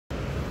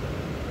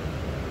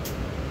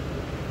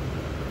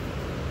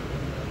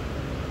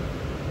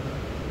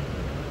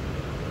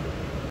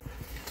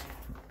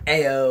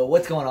Heyo,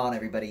 what's going on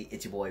everybody?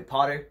 It's your boy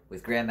Potter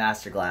with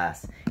Grandmaster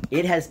Glass.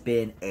 It has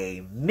been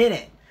a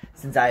minute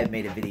since I have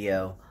made a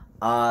video.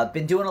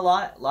 Been doing a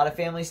lot of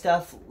family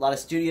stuff, a lot of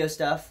studio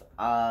stuff,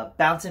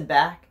 bouncing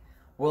back,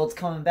 world's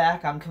coming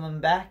back, I'm coming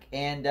back,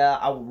 and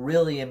I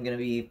really am going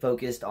to be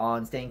focused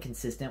on staying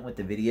consistent with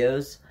the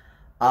videos.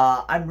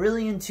 I'm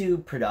really into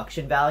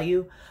production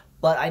value,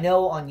 but I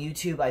know on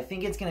YouTube I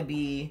think it's going to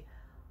be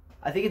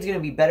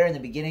better in the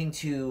beginning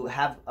to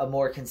have a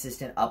more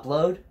consistent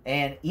upload.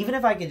 And even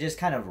if I could just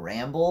kind of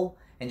ramble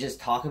and just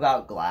talk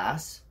about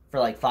glass for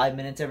like 5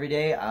 minutes every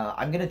day,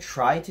 I'm going to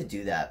try to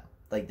do that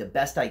like the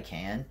best I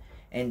can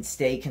and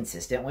stay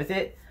consistent with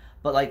it.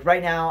 But like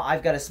right now,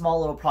 I've got a small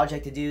little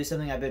project to do,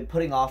 something I've been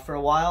putting off for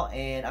a while,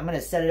 and I'm going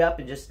to set it up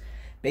and just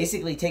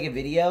basically take a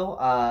video.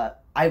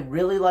 I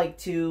really like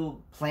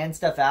to plan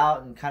stuff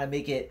out and kind of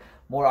make it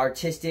more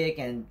artistic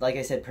and, like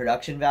I said,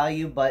 production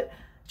value, but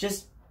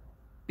just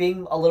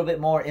being a little bit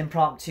more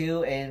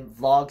impromptu and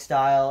vlog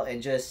style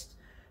and just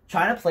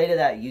trying to play to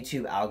that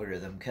YouTube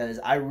algorithm, because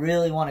I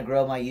really want to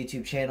grow my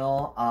YouTube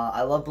channel.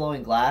 I love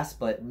blowing glass,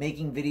 but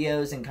making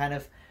videos and kind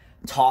of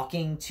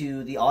talking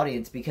to the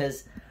audience,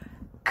 because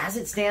as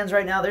it stands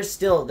right now,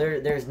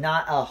 there's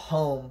not a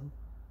home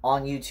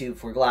on YouTube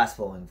for glass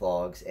blowing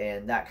vlogs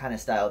and that kind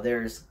of style.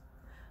 There's,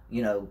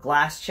 you know,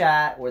 glass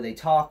chat where they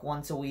talk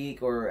once a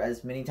week or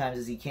as many times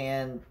as he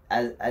can,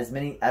 as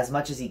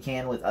much as he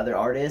can with other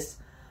artists.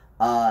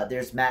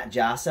 There's Matt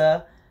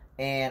Jassa,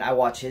 and I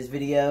watch his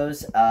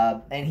videos,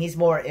 and he's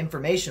more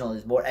informational,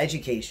 he's more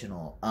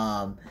educational.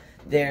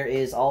 There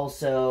is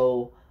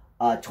also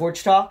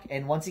Torch Talk,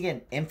 and once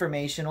again,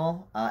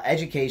 informational,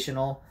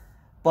 educational,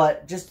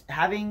 but just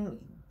having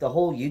the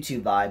whole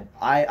YouTube vibe.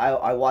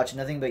 I watch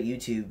nothing but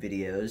YouTube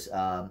videos.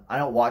 I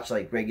don't watch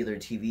like regular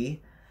TV,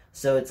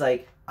 so it's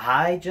like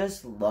I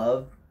just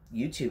love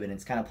YouTube, and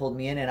it's kind of pulled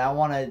me in, and I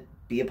want to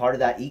be a part of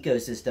that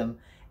ecosystem,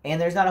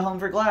 and there's not a home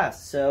for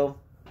glass, so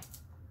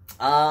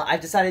I've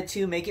decided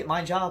to make it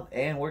my job,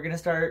 and we're going to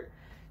start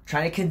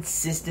trying to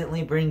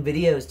consistently bring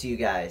videos to you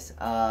guys.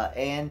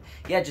 And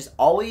yeah, just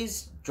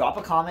always drop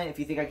a comment if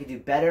you think I could do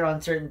better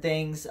on certain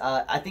things.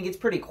 I think it's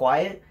pretty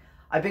quiet.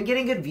 I've been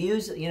getting good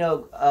views. You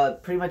know,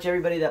 pretty much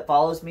everybody that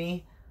follows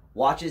me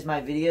watches my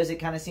videos, it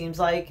kind of seems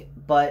like.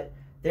 But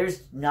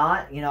there's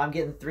not, you know, I'm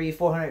getting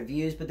 300-400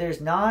 views, but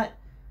there's not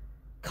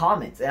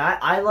comments. And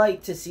I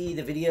like to see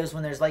the videos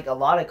when there's like a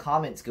lot of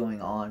comments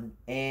going on,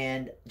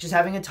 and just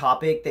having a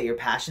topic that you're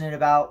passionate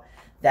about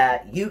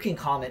that you can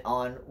comment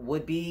on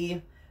would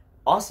be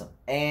awesome.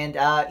 And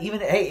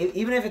even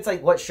if it's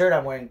like what shirt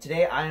I'm wearing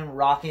today, I am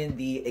rocking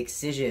the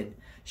Excision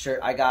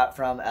shirt I got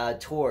from a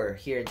tour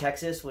here in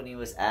Texas when he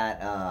was at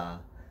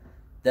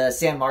the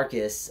San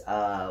Marcos,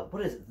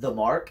 what is it? The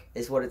Mark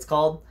is what it's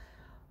called.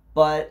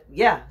 But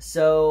yeah,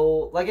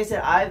 so like I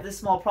said, I have this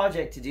small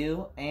project to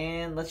do,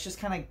 and let's just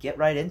kind of get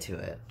right into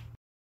it.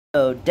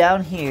 So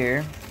down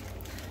here,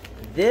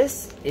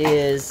 this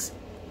is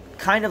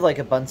kind of like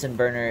a Bunsen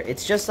burner.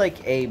 It's just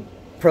like a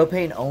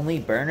propane only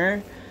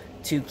burner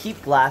to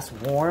keep glass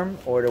warm,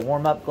 or to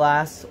warm up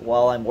glass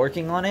while I'm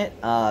working on it.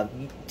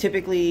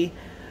 Typically,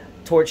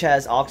 Torch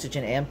has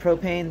oxygen and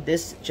propane.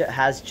 This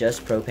has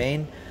just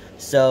propane,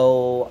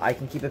 so I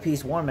can keep a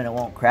piece warm and it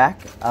won't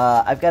crack.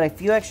 I've got a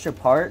few extra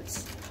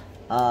parts.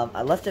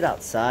 I left it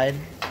outside.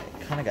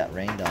 It kind of got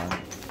rained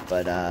on,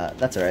 but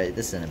that's alright.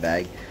 This is in a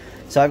bag.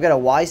 So I've got a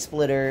Y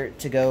splitter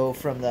to go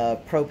from the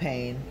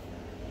propane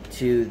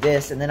to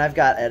this, and then I've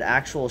got an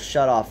actual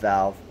shutoff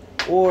valve,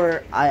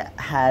 or I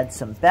had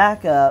some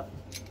backup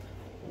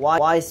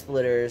Y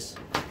splitters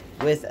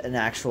with an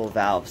actual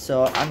valve.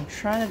 So I'm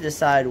trying to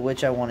decide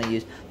which I want to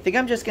use. I think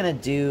I'm just going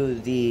to do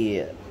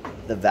the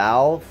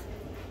valve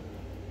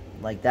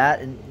like that.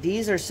 And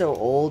these are so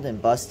old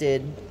and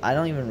busted, I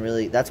don't even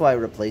really, that's why I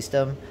replaced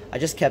them. I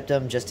just kept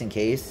them just in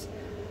case.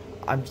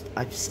 I'm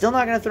still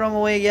not gonna throw them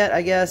away yet,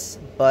 I guess,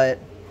 but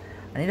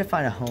I need to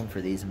find a home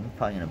for these. I'm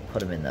probably gonna put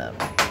them in the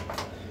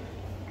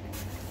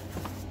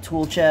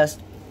tool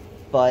chest.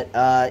 But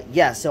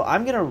yeah, so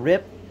I'm gonna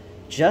rip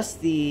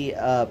just the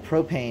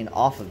propane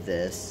off of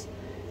this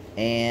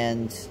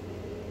and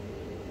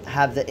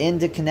have the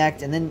end to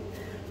connect. And then,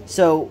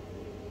 so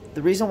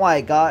the reason why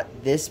I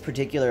got this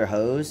particular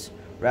hose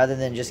rather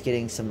than just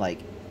getting some like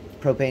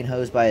propane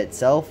hose by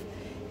itself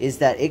is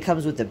that it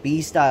comes with the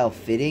B-style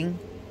fitting,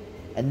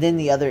 and then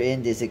the other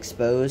end is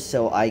exposed,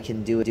 so I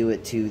can do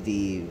it to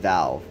the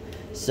valve.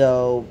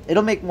 So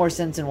it'll make more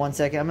sense in 1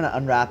 second. I'm gonna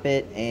unwrap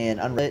it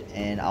and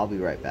I'll be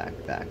right back.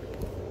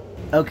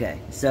 Okay,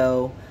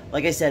 so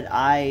like I said,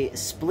 I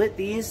split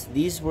these.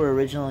 These were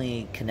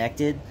originally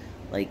connected,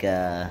 like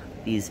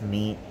these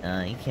meet.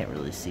 You can't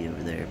really see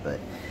over there, but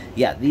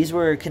yeah, these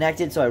were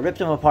connected, so I ripped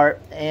them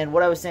apart. And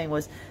what I was saying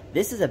was,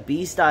 this is a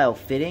B-style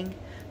fitting.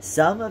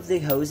 Some of the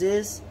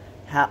hoses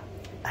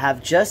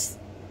have just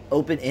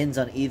open ends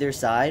on either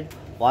side.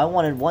 Well, I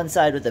wanted one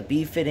side with a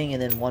B fitting and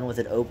then one with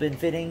an open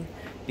fitting,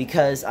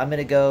 because I'm going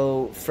to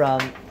go from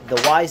the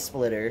Y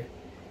splitter,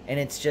 and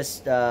it's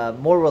just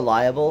more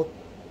reliable,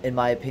 in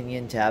my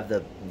opinion, to have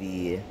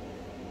the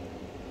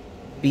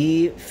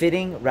B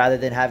fitting rather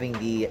than having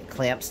the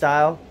clamp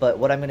style. But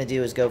what I'm going to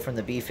do is go from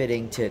the B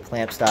fitting to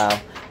clamp style,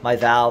 my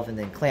valve, and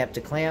then clamp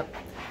to clamp.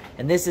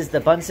 And this is the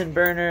Bunsen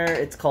burner.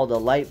 It's called a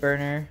light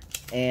burner.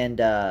 And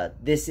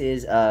this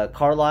is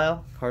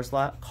Carlisle.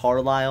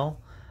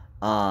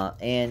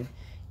 And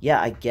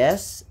yeah, I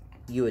guess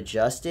you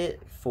adjust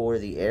it for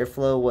the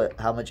airflow,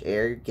 how much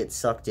air gets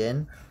sucked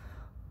in.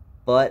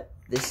 But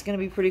this is going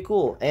to be pretty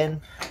cool.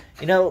 And,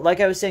 you know, like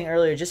I was saying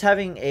earlier, just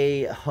having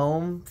a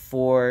home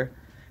for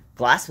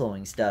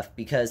glassblowing stuff,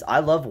 because I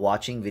love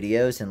watching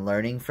videos and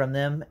learning from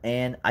them,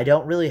 and I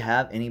don't really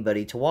have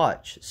anybody to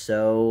watch.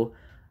 So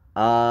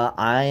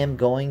I am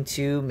going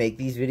to make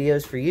these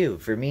videos for you,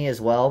 for me as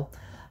well.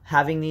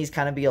 Having these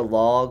kind of be a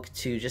log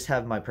to just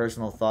have my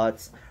personal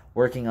thoughts,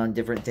 working on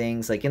different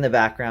things. Like in the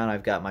background,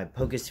 I've got my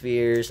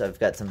Pokespheres, I've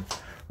got some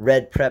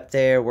red prep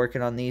there,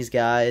 working on these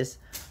guys.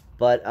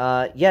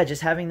 But yeah,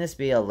 just having this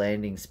be a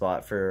landing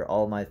spot for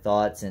all my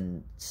thoughts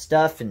and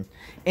stuff and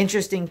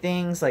interesting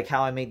things, like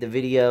how I made the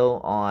video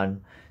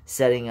on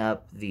setting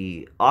up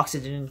the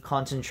oxygen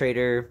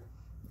concentrator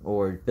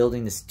or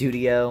building the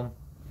studio,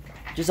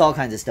 just all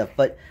kinds of stuff.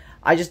 But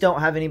I just don't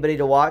have anybody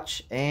to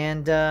watch,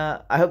 and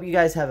I hope you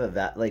guys have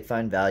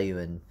find value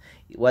in,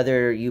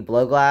 whether you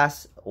blow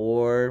glass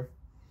or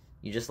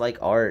you just like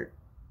art,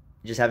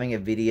 just having a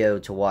video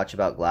to watch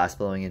about glass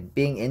blowing and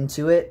being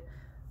into it.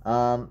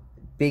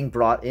 Being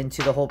brought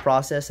into the whole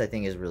process, I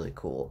think, is really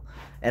cool,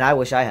 and I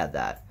wish I had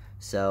that.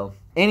 So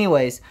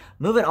anyways,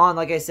 moving on,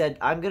 like I said,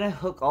 I'm gonna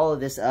hook all of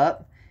this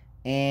up,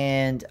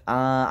 and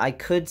I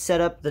could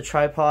set up the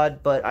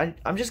tripod, but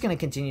I'm just gonna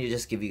continue to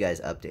just give you guys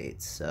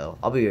updates. So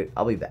I'll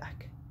be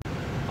back.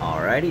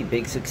 Alrighty,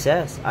 big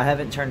success. I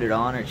haven't turned it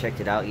on or checked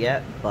it out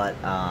yet, but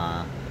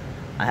I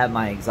have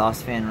my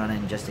exhaust fan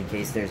running just in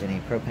case there's any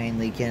propane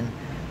leaking.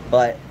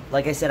 But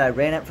like I said, I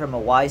ran it from a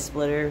Y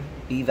splitter,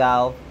 B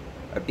valve,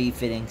 or B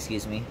fitting,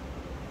 excuse me,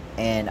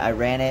 and I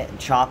ran it and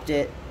chopped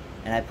it,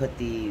 and I put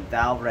the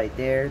valve right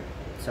there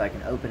so I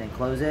can open and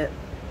close it,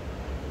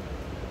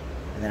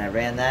 and then I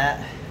ran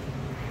that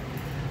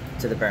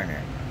to the burner.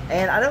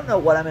 And I don't know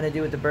what I'm going to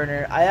do with the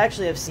burner. I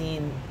actually have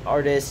seen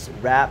artists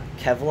wrap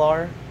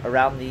Kevlar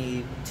around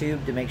the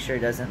tube to make sure it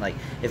doesn't, like,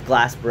 if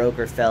glass broke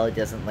or fell, it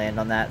doesn't land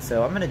on that.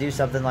 So I'm going to do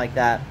something like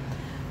that.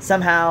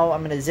 Somehow I'm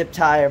going to zip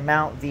tie or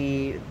mount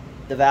the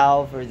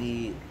valve or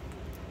the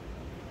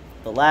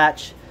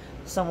latch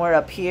somewhere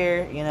up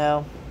here, you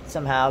know,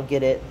 somehow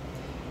get it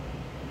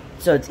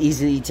so it's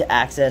easy to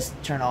access,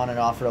 turn on and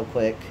off real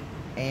quick.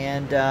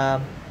 And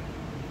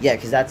yeah,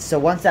 because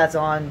once that's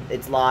on,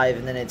 it's live,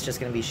 and then it's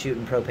just going to be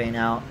shooting propane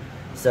out.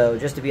 So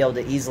just to be able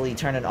to easily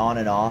turn it on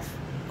and off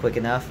quick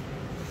enough.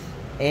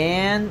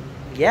 And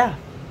yeah,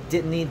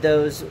 didn't need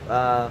those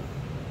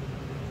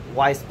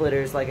Y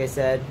splitters, like I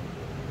said.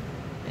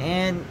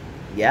 And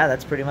yeah,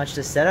 that's pretty much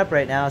the setup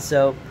right now.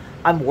 So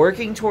I'm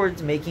working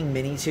towards making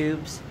mini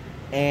tubes.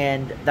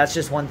 And that's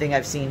just one thing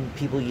I've seen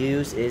people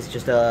use, is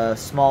just a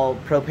small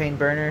propane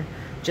burner,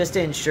 just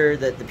to ensure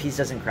that the piece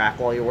doesn't crack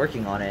while you're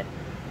working on it.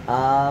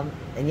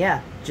 And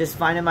yeah, just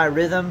finding my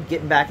rhythm,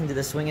 getting back into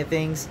the swing of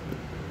things.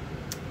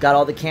 Got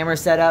all the camera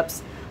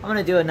setups. I'm going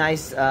to do a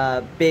nice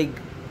big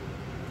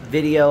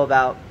video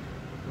about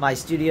my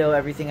studio,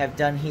 everything I've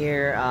done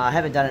here. I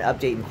haven't done an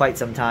update in quite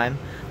some time,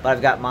 but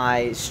I've got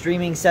my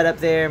streaming setup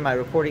there, my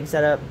recording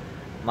setup,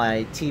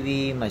 my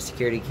TV, my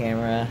security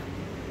camera,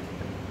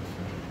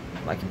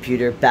 my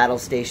computer, battle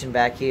station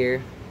back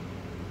here.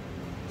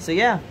 So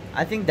yeah,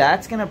 I think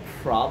that's gonna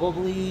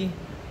probably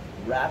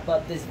wrap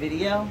up this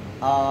video.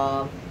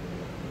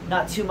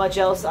 Not too much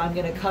else I'm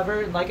gonna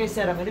cover. Like I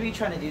said, I'm gonna be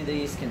trying to do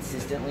these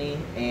consistently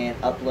and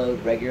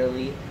upload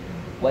regularly,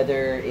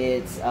 whether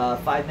it's a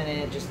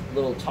 5-minute just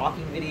little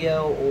talking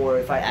video, or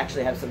if I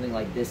actually have something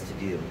like this to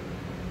do.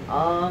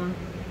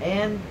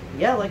 And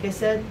yeah, like I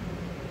said,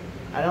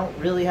 I don't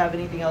really have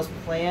anything else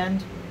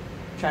planned.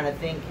 Trying to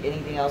think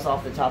anything else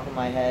off the top of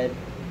my head.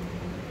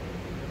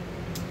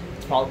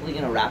 It's probably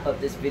gonna wrap up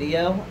this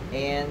video.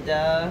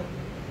 And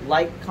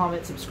like,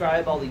 comment,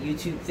 subscribe, all the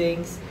YouTube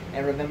things.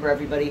 And remember,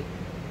 everybody,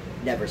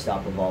 never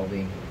stop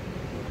evolving.